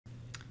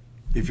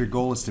If your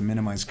goal is to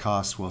minimize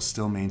costs while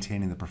still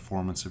maintaining the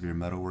performance of your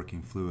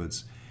metalworking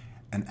fluids,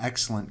 an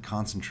excellent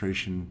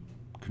concentration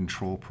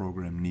control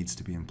program needs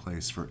to be in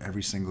place for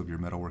every single of your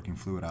metalworking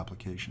fluid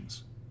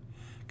applications.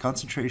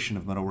 Concentration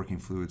of metalworking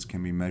fluids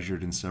can be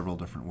measured in several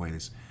different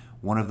ways.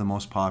 One of the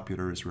most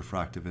popular is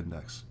refractive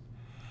index.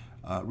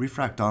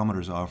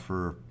 Refractometers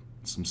offer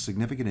some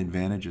significant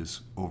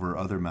advantages over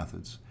other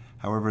methods.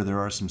 However, there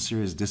are some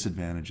serious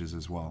disadvantages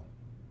as well.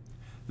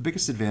 The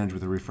biggest advantage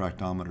with a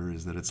refractometer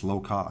is that it's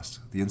low cost.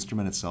 The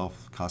instrument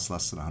itself costs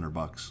less than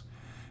 $100.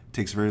 It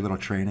takes very little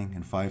training.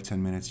 In 5-10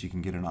 minutes you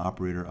can get an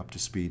operator up to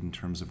speed in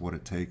terms of what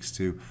it takes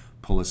to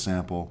pull a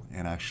sample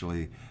and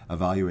actually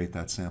evaluate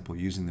that sample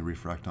using the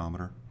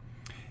refractometer.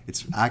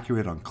 It's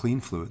accurate on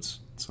clean fluids,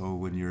 so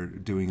when you're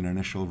doing an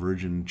initial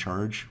virgin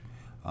charge,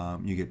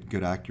 you get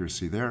good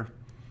accuracy there.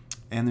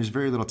 And there's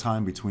very little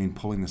time between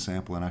pulling the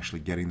sample and actually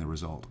getting the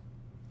result,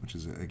 which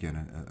is,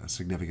 again, a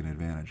significant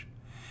advantage.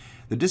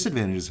 The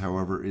disadvantage,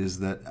 however, is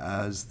that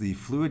as the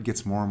fluid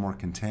gets more and more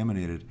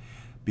contaminated,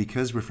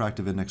 because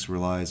refractive index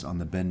relies on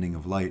the bending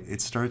of light, it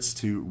starts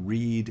to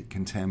read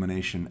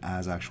contamination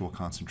as actual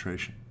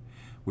concentration,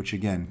 which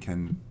again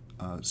can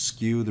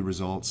skew the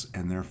results,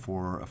 and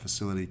therefore a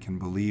facility can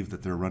believe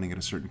that they're running at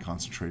a certain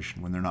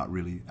concentration when they're not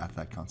really at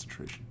that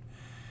concentration.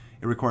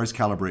 It requires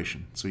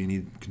calibration, so you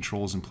need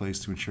controls in place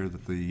to ensure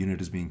that the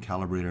unit is being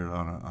calibrated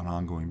on an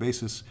ongoing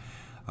basis.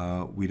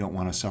 We don't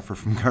want to suffer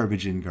from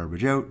garbage in,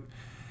 garbage out.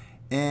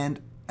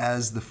 And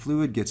as the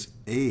fluid gets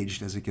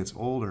aged, as it gets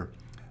older,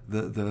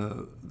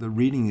 the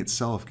reading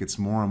itself gets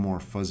more and more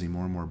fuzzy,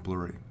 more and more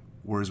blurry.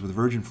 Whereas with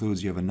virgin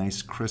fluids, you have a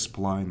nice crisp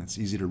line that's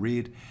easy to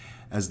read.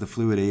 As the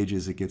fluid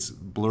ages, it gets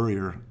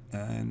blurrier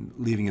and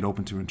leaving it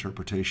open to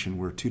interpretation,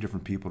 where two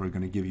different people are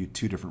going to give you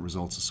two different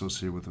results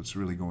associated with what's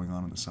really going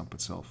on in the sump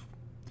itself.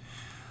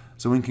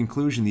 So in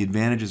conclusion, the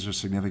advantages are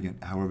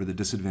significant. However, the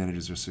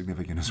disadvantages are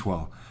significant as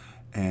well.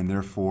 And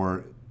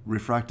therefore,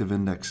 refractive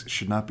index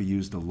should not be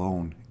used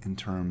alone in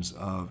terms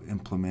of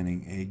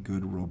implementing a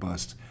good,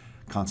 robust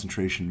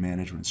concentration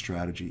management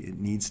strategy. It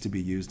needs to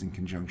be used in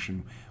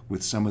conjunction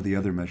with some of the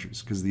other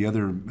measures, because the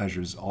other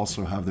measures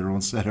also have their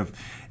own set of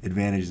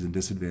advantages and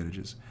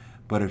disadvantages.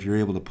 But if you're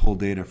able to pull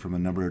data from a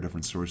number of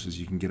different sources,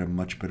 you can get a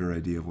much better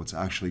idea of what's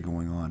actually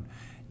going on,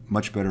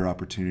 much better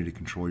opportunity to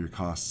control your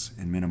costs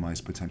and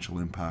minimize potential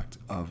impact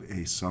of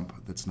a sump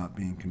that's not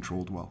being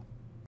controlled well.